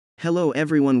Hello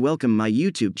everyone, welcome my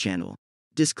YouTube channel.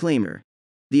 Disclaimer.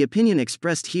 The opinion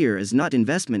expressed here is not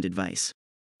investment advice.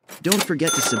 Don't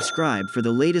forget to subscribe for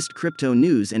the latest crypto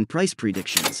news and price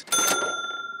predictions.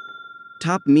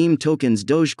 Top meme tokens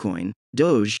Dogecoin,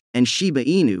 Doge, and Shiba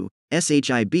Inu,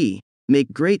 SHIB,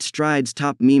 make great strides.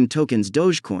 Top meme tokens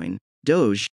Dogecoin,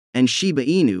 Doge, and Shiba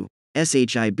Inu,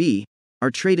 SHIB,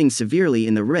 are trading severely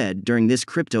in the red during this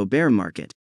crypto bear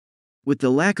market. With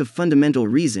the lack of fundamental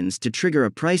reasons to trigger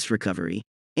a price recovery,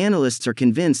 analysts are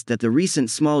convinced that the recent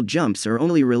small jumps are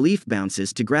only relief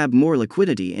bounces to grab more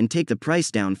liquidity and take the price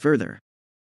down further.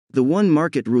 The one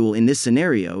market rule in this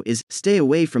scenario is stay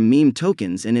away from meme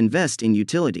tokens and invest in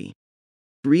utility.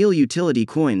 Real utility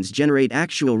coins generate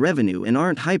actual revenue and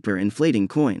aren't hyper-inflating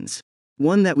coins.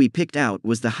 One that we picked out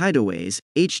was the Hideaways,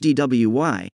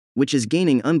 HDWY, which is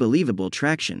gaining unbelievable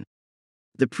traction.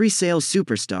 The pre-sale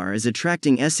superstar is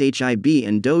attracting SHIB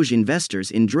and Doge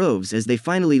investors in droves as they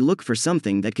finally look for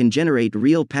something that can generate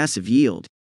real passive yield.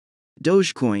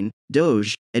 Dogecoin,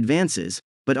 Doge, advances,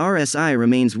 but RSI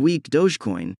remains weak.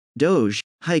 Dogecoin, Doge,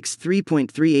 hikes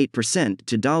 3.38%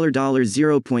 to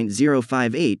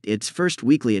 $0.058 its first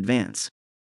weekly advance.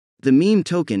 The meme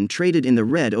token traded in the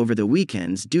red over the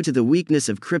weekends due to the weakness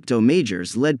of crypto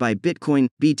majors led by Bitcoin,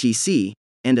 BTC,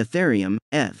 and Ethereum,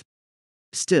 ETH.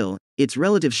 Still, its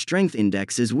relative strength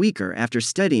index is weaker after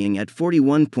steadying at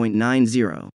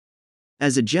 41.90.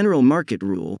 As a general market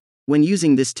rule, when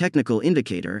using this technical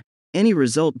indicator, any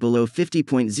result below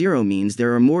 50.0 means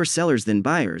there are more sellers than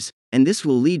buyers, and this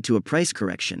will lead to a price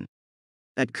correction.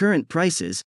 At current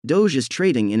prices, Doge is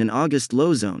trading in an August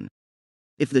low zone.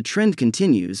 If the trend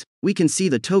continues, we can see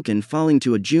the token falling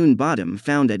to a June bottom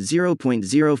found at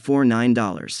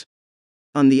 $0.049.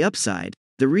 On the upside,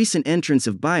 the recent entrance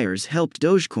of buyers helped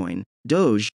Dogecoin,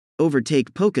 Doge,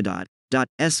 overtake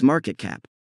Polkadot's market cap.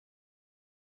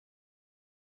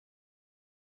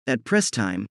 At press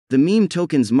time, the meme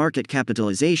token's market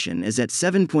capitalization is at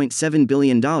 $7.7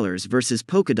 billion versus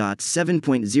Polkadot's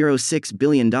 $7.06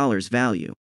 billion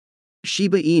value.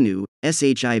 Shiba Inu,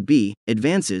 SHIB,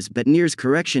 advances but nears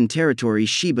correction territory.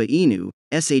 Shiba Inu,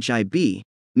 SHIB,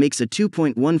 makes a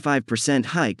 2.15%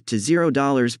 hike to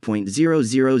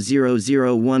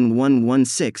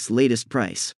 $0.00001116 latest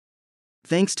price.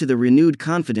 Thanks to the renewed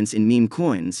confidence in meme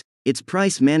coins, its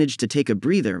price managed to take a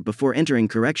breather before entering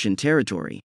correction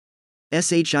territory.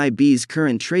 SHIB's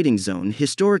current trading zone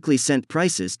historically sent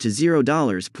prices to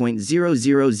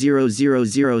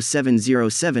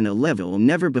 $0.0000707, a level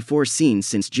never before seen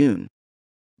since June.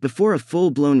 Before a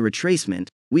full-blown retracement,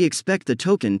 we expect the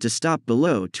token to stop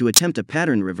below to attempt a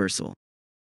pattern reversal.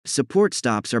 Support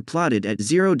stops are plotted at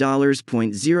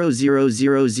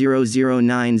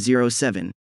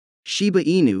 $0.0000907. Shiba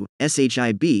Inu,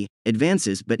 SHIB,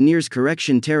 advances but nears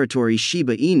correction territory.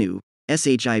 Shiba Inu,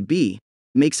 SHIB,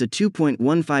 makes a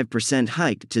 2.15%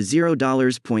 hike to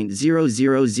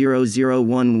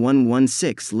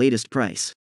 $0.0001116 latest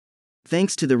price.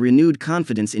 Thanks to the renewed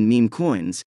confidence in meme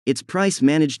coins, its price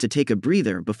managed to take a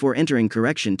breather before entering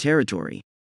correction territory.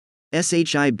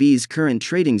 SHIB's current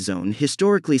trading zone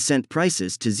historically sent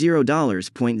prices to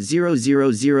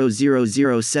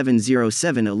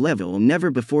 $0.0000707, a level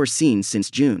never before seen since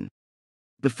June.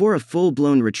 Before a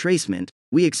full-blown retracement,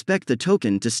 we expect the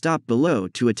token to stop below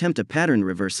to attempt a pattern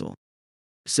reversal.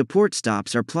 Support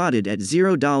stops are plotted at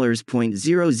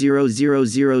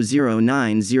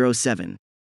 $0.0000907.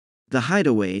 The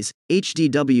Hideaways,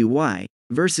 HDWY,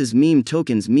 versus meme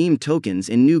tokens. Meme tokens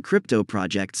in new crypto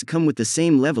projects come with the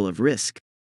same level of risk.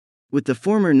 With the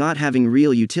former not having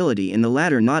real utility and the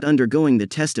latter not undergoing the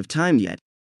test of time yet,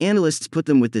 analysts put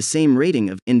them with the same rating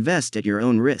of invest at your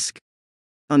own risk.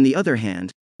 On the other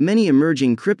hand, many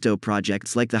emerging crypto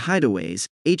projects like the Hideaways,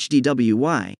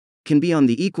 HDWY, can be on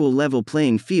the equal level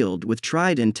playing field with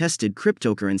tried and tested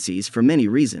cryptocurrencies for many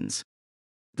reasons.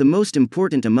 The most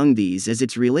important among these is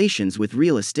its relations with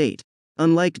real estate.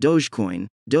 Unlike Dogecoin,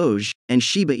 Doge, and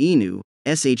Shiba Inu,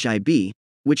 SHIB,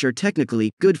 which are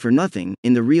technically good for nothing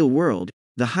in the real world,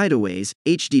 the Hideaways,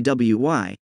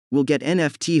 HDWY, will get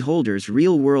NFT holders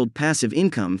real-world passive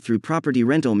income through property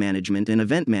rental management and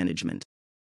event management.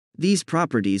 These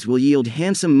properties will yield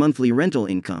handsome monthly rental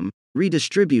income,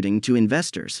 redistributing to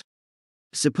investors.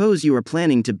 Suppose you are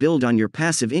planning to build on your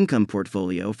passive income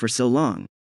portfolio for so long.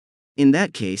 In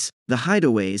that case, the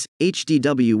Hideaways,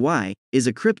 HDWY, is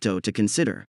a crypto to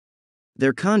consider.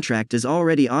 Their contract is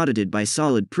already audited by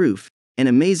Solid Proof, an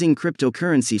amazing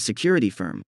cryptocurrency security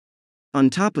firm. On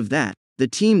top of that, the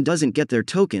team doesn't get their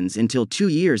tokens until 2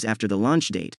 years after the launch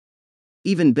date.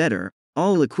 Even better,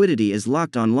 all liquidity is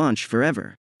locked on launch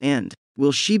forever. And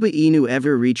will Shiba Inu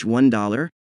ever reach $1?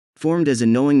 formed as a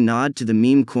knowing nod to the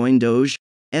meme coin Doge,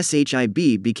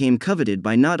 SHIB became coveted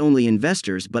by not only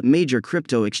investors but major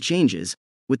crypto exchanges,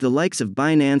 with the likes of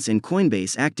Binance and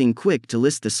Coinbase acting quick to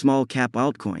list the small-cap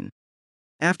altcoin.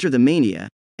 After the mania,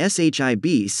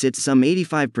 SHIB sits some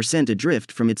 85%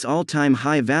 adrift from its all-time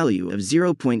high value of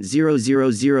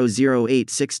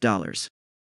 $0.000086.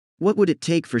 What would it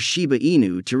take for Shiba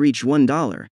Inu to reach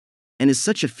 $1? And is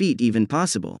such a feat even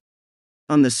possible?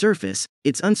 On the surface,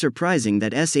 it's unsurprising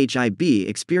that SHIB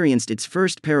experienced its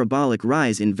first parabolic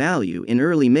rise in value in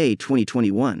early May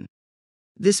 2021.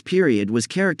 This period was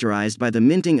characterized by the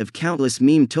minting of countless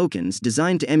meme tokens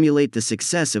designed to emulate the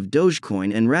success of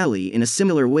Dogecoin and rally in a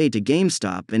similar way to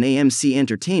GameStop and AMC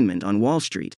Entertainment on Wall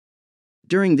Street.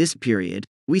 During this period,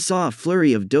 we saw a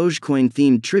flurry of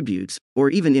Dogecoin-themed tributes, or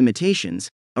even imitations,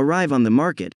 arrive on the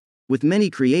market, with many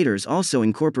creators also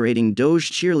incorporating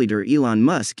Doge cheerleader Elon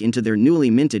Musk into their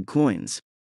newly minted coins.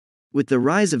 With the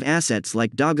rise of assets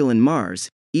like Dogecoin Mars,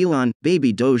 Elon,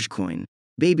 Baby Dogecoin,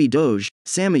 Baby Doge,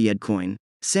 Samoyedcoin,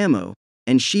 Samo,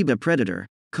 and Shiba Predator,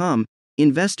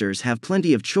 investors have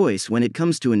plenty of choice when it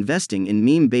comes to investing in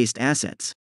meme-based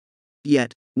assets.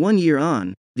 Yet, 1 year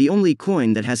on, the only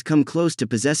coin that has come close to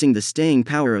possessing the staying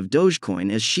power of Dogecoin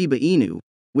is Shiba Inu,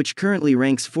 which currently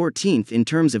ranks 14th in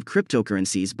terms of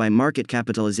cryptocurrencies by market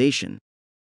capitalization.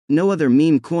 No other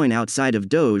meme coin outside of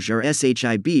Doge or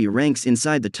SHIB ranks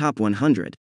inside the top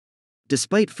 100.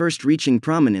 Despite first reaching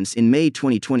prominence in May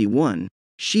 2021,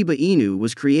 Shiba Inu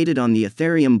was created on the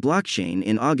Ethereum blockchain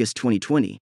in August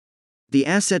 2020. The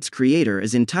asset's creator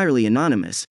is entirely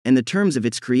anonymous, and the terms of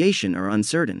its creation are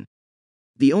uncertain.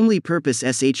 The only purpose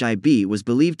SHIB was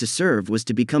believed to serve was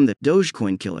to become the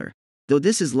Dogecoin killer, though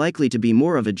this is likely to be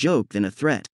more of a joke than a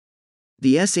threat.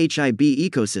 The SHIB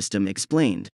ecosystem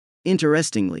explained.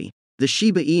 Interestingly, the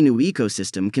Shiba Inu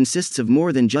ecosystem consists of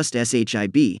more than just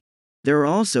SHIB. There are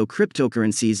also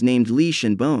cryptocurrencies named Leash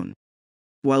and Bone.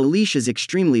 While Leash is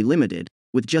extremely limited,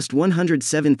 with just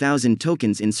 107,000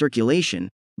 tokens in circulation,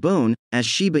 Bone, as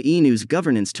Shiba Inu's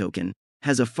governance token,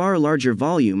 has a far larger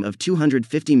volume of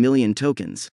 250 million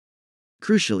tokens.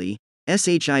 Crucially,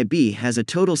 SHIB has a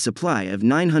total supply of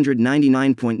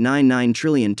 999.99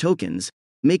 trillion tokens,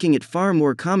 making it far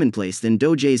more commonplace than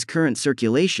Doge's current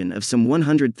circulation of some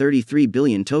 133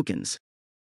 billion tokens.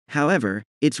 However,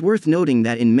 it's worth noting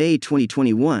that in May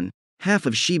 2021, half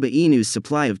of Shiba Inu's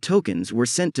supply of tokens were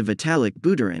sent to Vitalik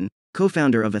Buterin,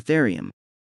 co-founder of Ethereum.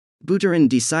 Buterin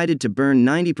decided to burn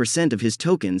 90% of his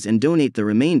tokens and donate the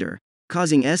remainder,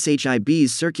 causing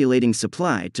SHIB's circulating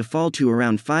supply to fall to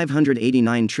around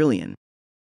 589 trillion.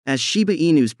 As Shiba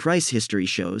Inu's price history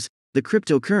shows, the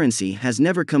cryptocurrency has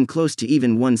never come close to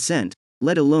even 1 cent,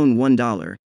 let alone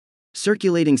 $1.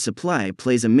 Circulating supply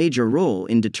plays a major role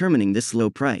in determining this low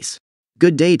price.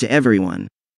 Good day to everyone.